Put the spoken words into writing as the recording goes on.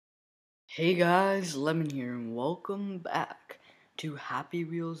Hey guys, Lemon here, and welcome back to Happy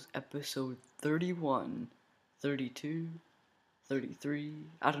Wheels episode 31, 32, 33,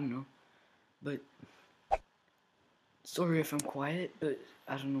 I don't know, but sorry if I'm quiet, but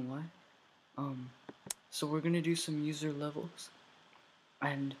I don't know why. So we're gonna do some user levels,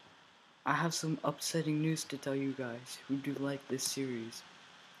 and I have some upsetting news to tell you guys who do like this series.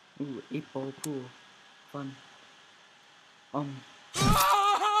 Ooh, 8-ball pool, fun. Um,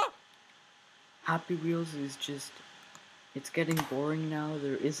 Happy Wheels is just, it's getting boring now,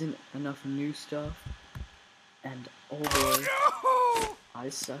 there isn't enough new stuff. And oh boy, I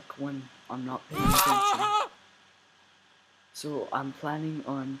suck when I'm not paying attention. So I'm planning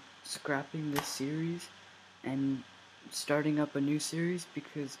on scrapping this series and starting up a new series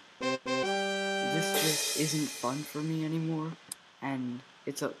because this just isn't fun for me anymore and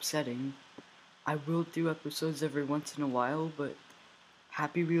it's upsetting. I will do episodes every once in a while, but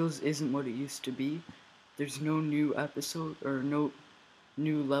Happy Wheels isn't what it used to be. There's no new episode or no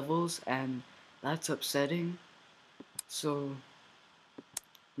new levels, and that's upsetting. So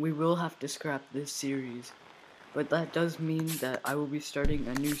we will have to scrap this series, but that does mean that I will be starting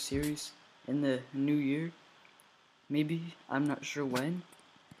a new series in the new year. Maybe, I'm not sure when,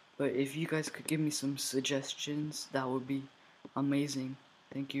 but if you guys could give me some suggestions, that would be amazing.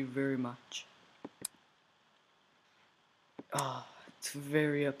 Thank you very much. It's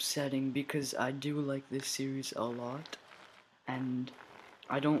very upsetting because I do like this series a lot, and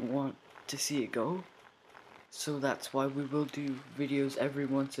I don't want to see it go. So that's why we will do videos every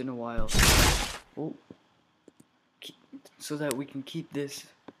once in a while. Oh, so that we can keep this.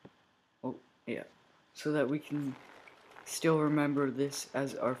 Oh, yeah. So that we can still remember this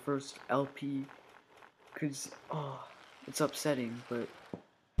as our first LP. Cause, it's upsetting, but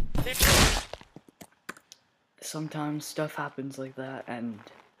sometimes stuff happens like that, and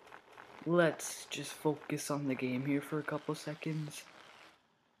let's just focus on the game here for a couple seconds.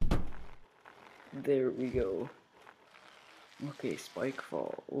 There we go. Okay, spike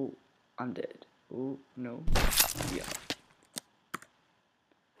fall. Oh, I'm dead. Oh, no. Yeah.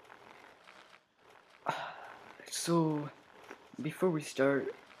 So, before we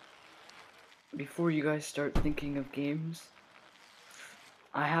start, before you guys start thinking of games,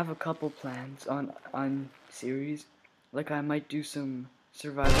 I have a couple plans on series. Like I might do some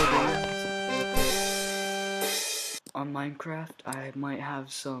survival games on Minecraft. I might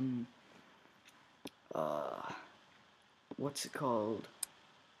have some what's it called?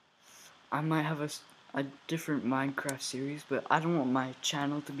 I might have a different Minecraft series, but I don't want my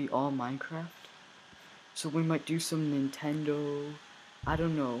channel to be all Minecraft. So we might do some Nintendo. I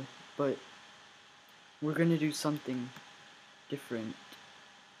don't know, but we're gonna do something different.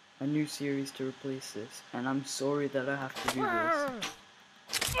 A new series to replace this, and I'm sorry that I have to do this.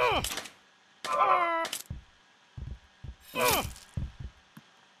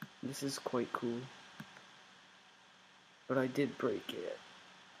 This is quite cool, but I did break it.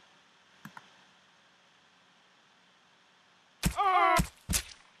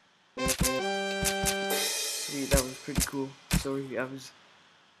 Sweet, that was pretty cool. Sorry, I was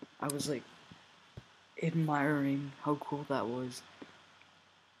like admiring how cool that was.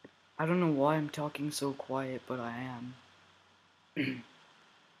 I don't know why I'm talking so quiet, but I am.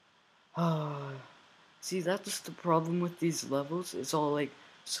 See, that's the problem with these levels. It's all like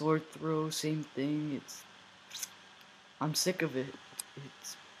sword throw, same thing. I'm sick of it.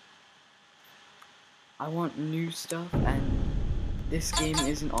 I want new stuff, and this game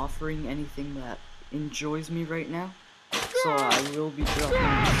isn't offering anything that enjoys me right now. So I will be dropping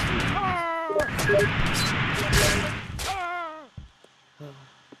this.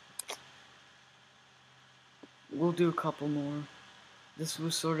 We'll do a couple more. This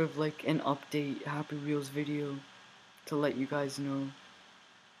was sort of like an update Happy Wheels video to let you guys know.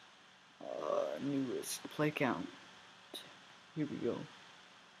 Newest play count. Here we go.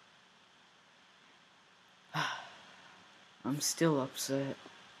 I'm still upset.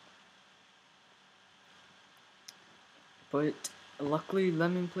 But luckily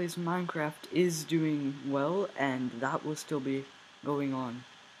Lemon Plays Minecraft is doing well, and that will still be going on.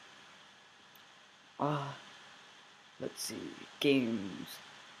 Let's see, games.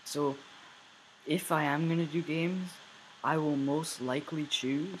 So, if I am gonna do games, I will most likely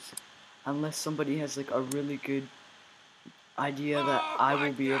choose, unless somebody has like a really good idea that I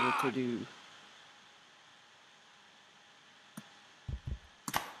will be able to do.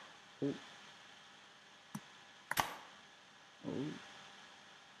 Oh. Oh.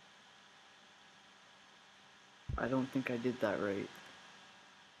 I don't think I did that right.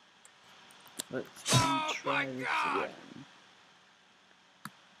 Let's try this again.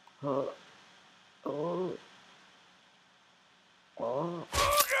 Oh. Oh. Oh.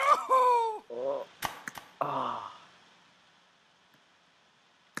 Oh no! Oh. Ah.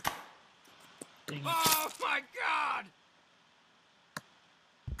 Dang it. Oh my god!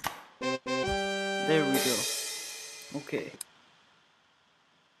 There we go. Okay.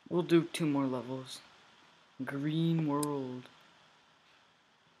 We'll do 2 more levels. Green world.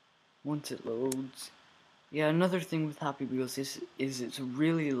 Once it loads. Yeah, another thing with Happy Wheels is it's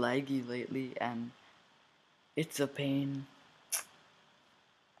really laggy lately, and it's a pain.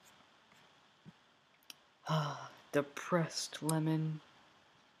 Depressed lemon.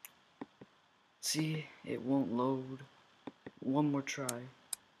 See, it won't load. One more try.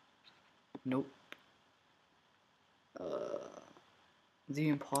 Nope. The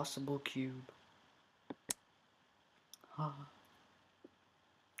impossible cube.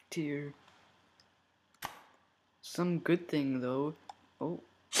 Tear. Some good thing though. Oh.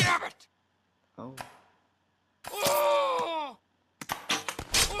 Damn it! Oh. Oh!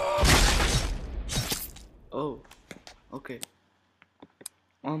 Oh! Oh. Okay.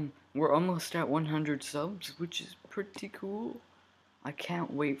 We're almost at 100 subs, which is pretty cool. I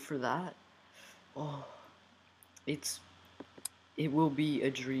can't wait for that. Oh. It will be a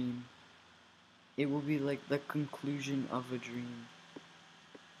dream. It will be like the conclusion of a dream.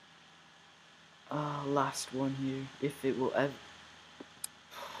 Last one here. If it will ever...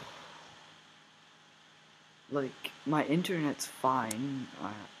 Like, my internet's fine.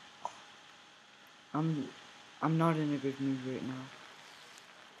 I'm not in a good mood right now.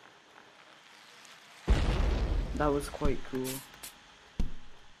 That was quite cool.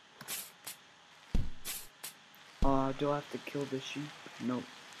 Do I have to kill the sheep? Nope.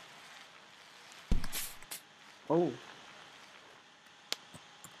 Oh.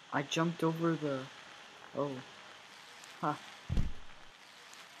 I jumped over the... Oh. Huh.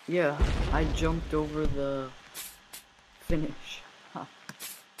 Yeah, I jumped over the finish. Huh.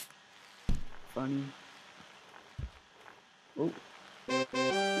 Funny. Oh.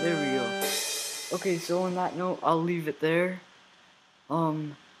 There we go. Okay, so on that note, I'll leave it there.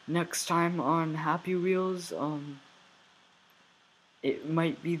 Next time on Happy Wheels, it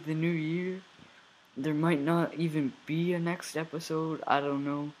might be the new year. There might not even be a next episode, I don't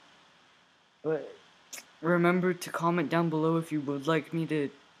know. But remember to comment down below if you would like me to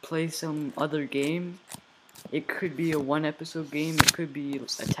play some other game. It could be a 1-episode game, it could be a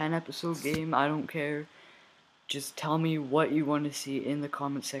 10-episode game, I don't care. Just tell me what you want to see in the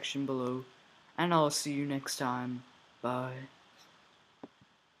comment section below. And I'll see you next time. Bye.